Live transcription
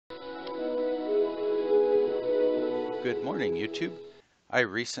Good morning, YouTube. I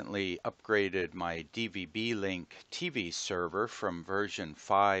recently upgraded my DvbLink TV server from version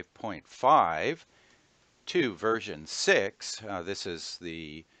 5.5 to version 6. This is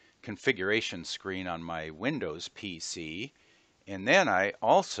the configuration screen on my Windows PC. And then I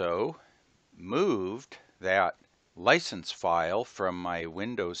also moved that license file from my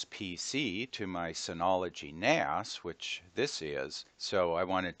Windows PC to my Synology NAS, which this is. So I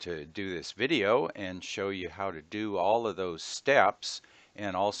wanted to do this video and show you how to do all of those steps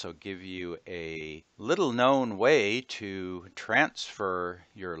and also give you a little known way to transfer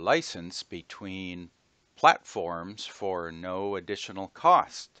your license between platforms for no additional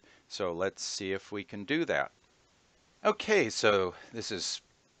cost. So let's see if we can do that. Okay, so this is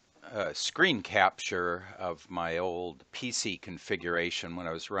screen capture of my old PC configuration when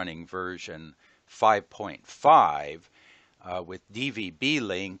I was running version 5.5. With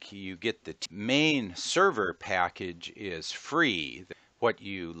DvbLink, you get the main server package is free. What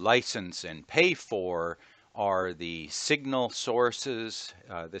you license and pay for are the signal sources.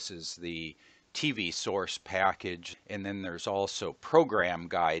 This is the TV source package, and then there's also program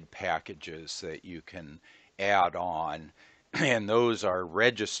guide packages that you can add on. And those are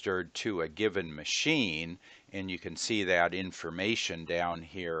registered to a given machine, and you can see that information down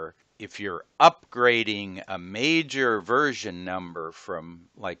here. If you're upgrading a major version number from,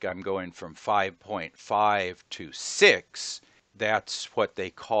 like I'm going from 5.5 to 6, that's what they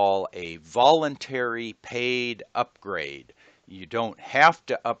call a voluntary paid upgrade. You don't have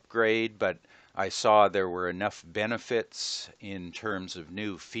to upgrade, but I saw there were enough benefits in terms of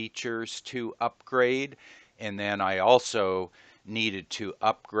new features to upgrade. And then I also needed to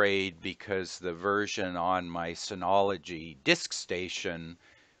upgrade because the version on my Synology disk station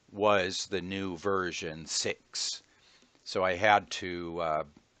was the new version 6. So I had to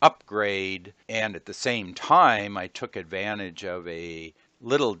upgrade, and at the same time I took advantage of a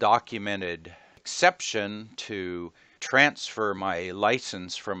little documented exception to transfer my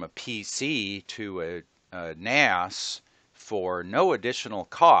license from a PC to a NAS for no additional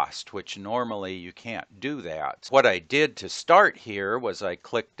cost, which normally you can't do that. What I did to start here was I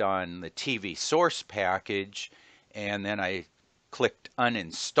clicked on the TV source package, and then I clicked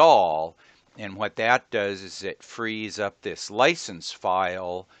uninstall, and what that does is it frees up this license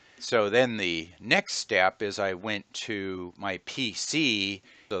file. So then the next step is I went to my PC.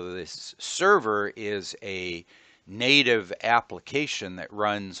 So this server is a native application that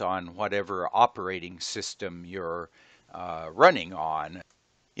runs on whatever operating system you're running on.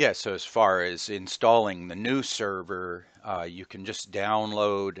 Yeah, so as far as installing the new server, you can just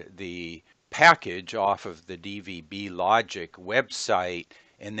download the package off of the DvbLogic website,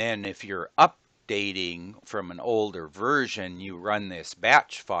 and then if you're updating from an older version, you run this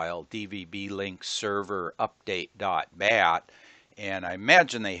batch file, DvbLink server update.bat, and I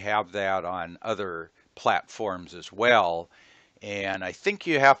imagine they have that on other platforms as well. And I think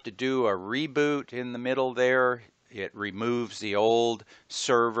you have to do a reboot in the middle there. It removes the old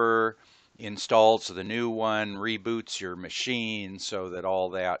server, installs the new one, reboots your machine so that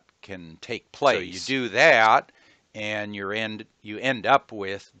all that can take place. So you do that, and you end up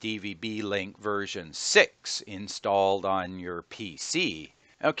with DvbLink version 6 installed on your PC.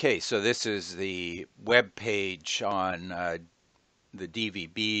 Okay, so this is the web page on the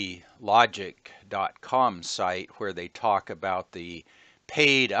DvbLogic.com site where they talk about the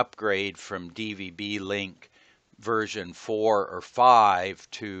paid upgrade from DvbLink version 4 or 5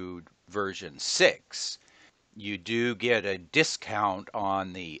 to version 6. You do get a discount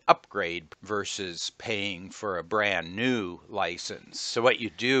on the upgrade versus paying for a brand new license. So what you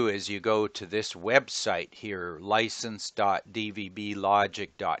do is you go to this website here,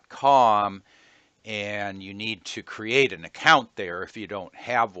 license.dvblogic.com, and you need to create an account there if you don't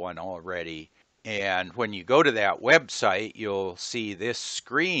have one already. And when you go to that website, you'll see this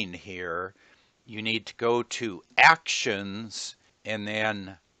screen here. You need to go to Actions and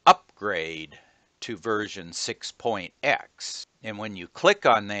then Upgrade to version 6.x. And when you click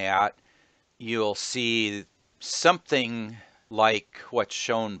on that, you'll see something like what's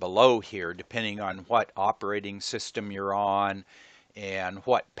shown below here, depending on what operating system you're on and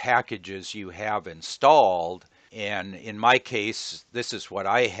what packages you have installed. And in my case, this is what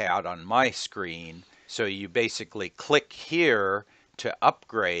I had on my screen. So you basically click here to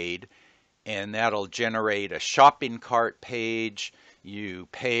upgrade, and that'll generate a shopping cart page. You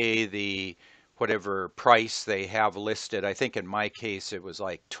pay the whatever price they have listed. I think in my case it was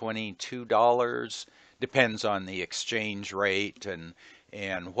like $22. Depends on the exchange rate and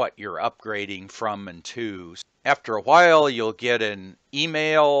what you're upgrading from and to. After a while, you'll get an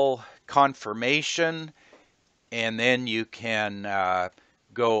email confirmation and then you can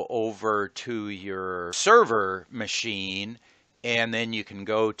go over to your server machine, and then you can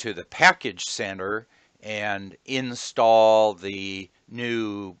go to the package center and install the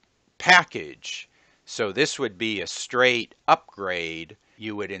new package. So this would be a straight upgrade.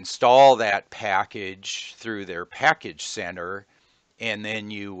 You would install that package through their package center, and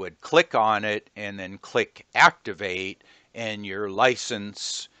then you would click on it and then click activate, and your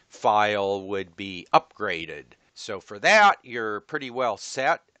license file would be upgraded. So for that, you're pretty well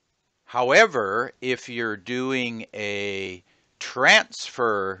set. However, if you're doing a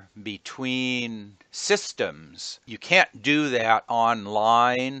transfer between systems, you can't do that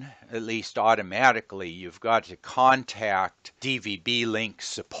online, at least automatically. You've got to contact DvbLink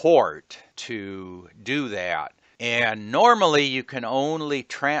support to do that. And normally you can only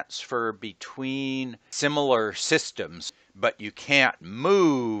transfer between similar systems, but you can't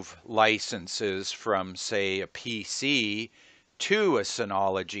move licenses from, say, a PC to a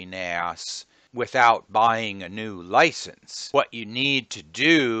Synology NAS without buying a new license. What you need to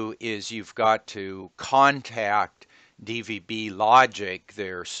do is you've got to contact DvbLogic,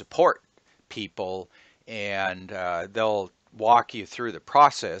 their support people, and they'll walk you through the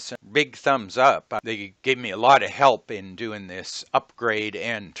process. Big thumbs up. They gave me a lot of help in doing this upgrade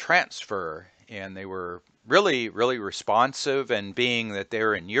and transfer, and they were really responsive, and being that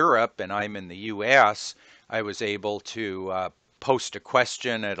they're in Europe and I'm in the US, I was able to post a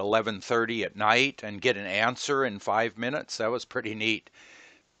question at 11:30 at night and get an answer in 5 minutes. That was pretty neat.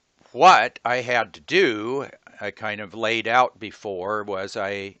 What I had to do, I kind of laid out before, was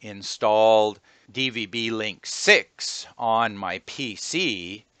I installed DvbLink 6 on my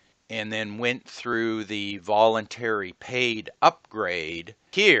PC and then went through the voluntary paid upgrade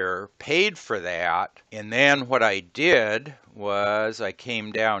here, paid for that, and then what I did was I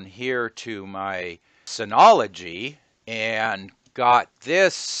came down here to my Synology and got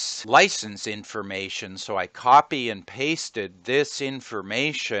this license information, so I copy and pasted this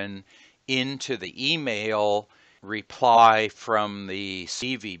information into the email reply from the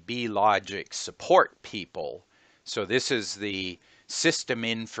DvbLogic support people. So this is the system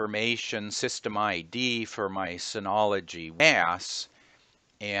information, system ID for my Synology NAS,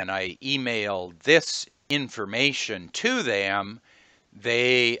 and I emailed this information to them.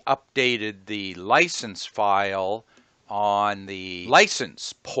 They updated the license file on the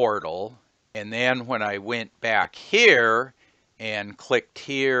license portal, and then when I went back here and clicked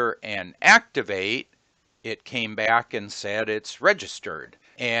here and activate, it came back and said it's registered.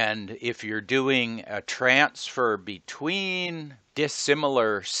 And if you're doing a transfer between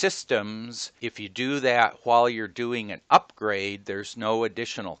dissimilar systems, if you do that while you're doing an upgrade, there's no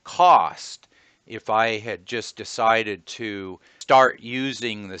additional cost. If I had just decided to start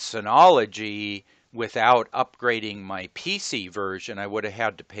using the Synology without upgrading my PC version, I would have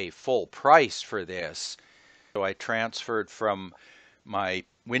had to pay full price for this. So I transferred from my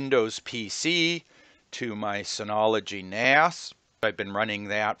Windows PC to my Synology NAS. I've been running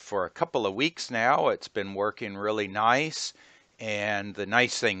that for a couple of weeks now. It's been working really nice. And the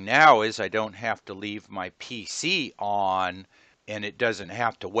nice thing now is I don't have to leave my PC on, and it doesn't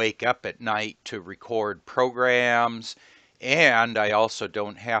have to wake up at night to record programs. And I also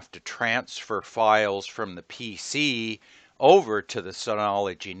don't have to transfer files from the PC over to the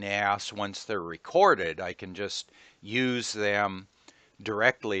Synology NAS once they're recorded. I can just use them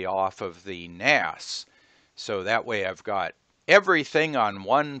directly off of the NAS. So that way I've got everything on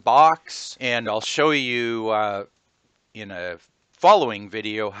one box, and I'll show you in a following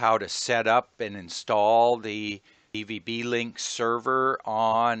video how to set up and install the DvbLink server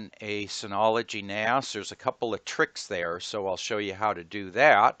on a Synology NAS. There's a couple of tricks there, so I'll show you how to do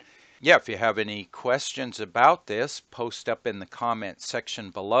that. Yeah, if you have any questions about this, post up in the comment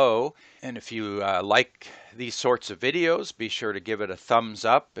section below. And if you like these sorts of videos, be sure to give it a thumbs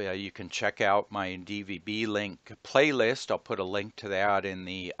up. You can check out my DvbLink playlist. I'll put a link to that in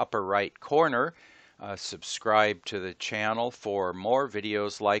the upper right corner. Subscribe to the channel for more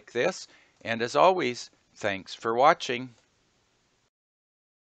videos like this. And as always, thanks for watching.